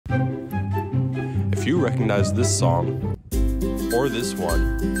If you recognize this song, or this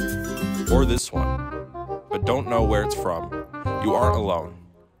one, or this one, but don't know where it's from, you aren't alone.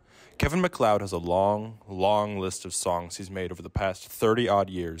 Kevin MacLeod has a long list of songs he's made over the past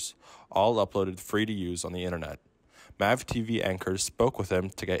 30-odd years, all uploaded free to use on the internet. MAV TV anchors spoke with him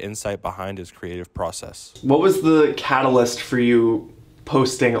to get insight behind his creative process. What was the catalyst for you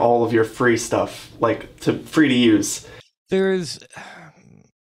posting all of your free stuff, free to use?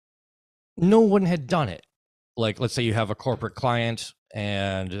 No one had done it. Like, let's say you have a corporate client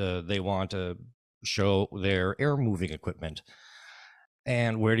and they want to show their air moving equipment.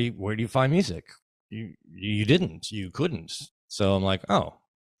 And where do you find music? You couldn't. So I'm like, oh,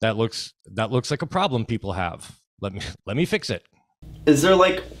 that looks like a problem people have. Let me fix it. Is there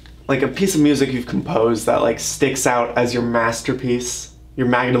like a piece of music you've composed that sticks out as your masterpiece, your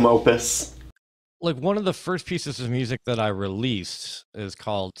magnum opus? Like, one of the first pieces of music that I released is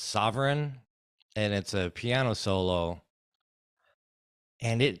called Sovereign, and it's a piano solo,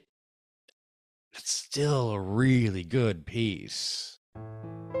 and it's still a really good piece.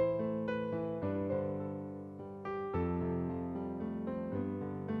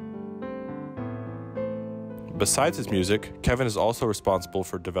 Besides his music, Kevin is also responsible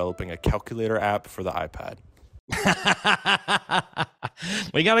for developing a calculator app for the iPad.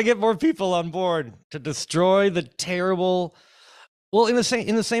 We got to get more people on board to destroy the terrible. Well, in the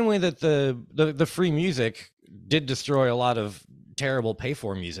same way that the free music did destroy a lot of terrible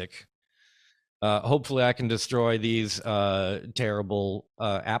pay-for music. Hopefully, I can destroy these terrible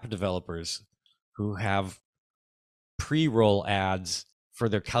app developers who have pre-roll ads for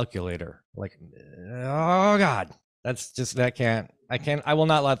their calculator. Like, oh God, I will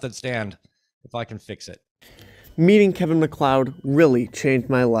not let that stand if I can fix it. Meeting Kevin MacLeod really changed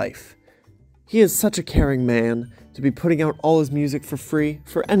my life. He is such a caring man to be putting out all his music for free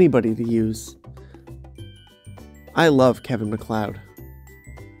for anybody to use. I love Kevin MacLeod.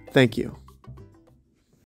 Thank you.